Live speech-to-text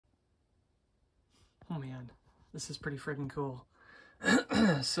Oh man, this is pretty freaking cool.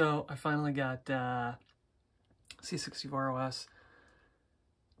 So I finally got C64 OS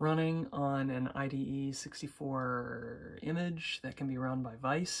running on an IDE 64 image that can be run by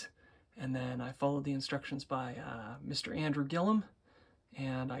Vice. And then I followed the instructions by Mr. Andrew Gillum,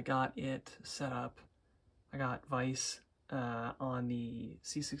 and I got it set up. I got Vice on the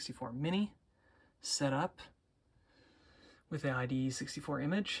C64 Mini set up with the IDE 64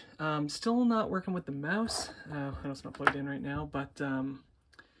 image. Still not working with the mouse. I know it's not plugged in right now, but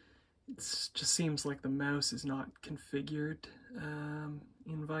it just seems like the mouse is not configured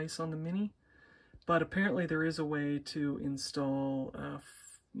in Vice on the Mini. But apparently there is a way to install a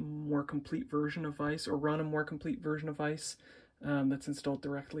more complete version of Vice, or run a more complete version of Vice that's installed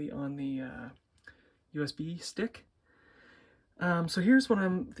directly on the USB stick. So here's what I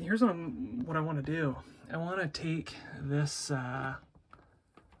want to do. I want to take this.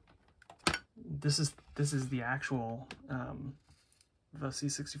 This is the actual the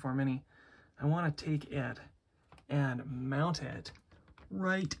C64 Mini. I want to take it and mount it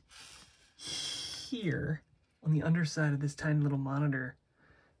right here on the underside of this tiny little monitor,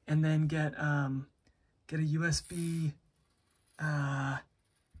 and then get a USB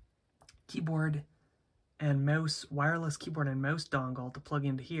keyboard and mouse, wireless keyboard and mouse dongle to plug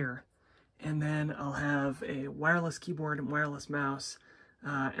into here, and then I'll have a wireless keyboard and wireless mouse,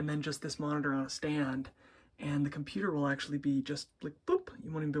 and then just this monitor on a stand, and the computer will actually be just like boop.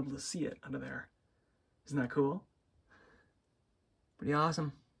 You won't even be able to see it under there. Isn't that cool? Pretty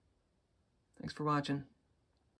awesome. Thanks for watching.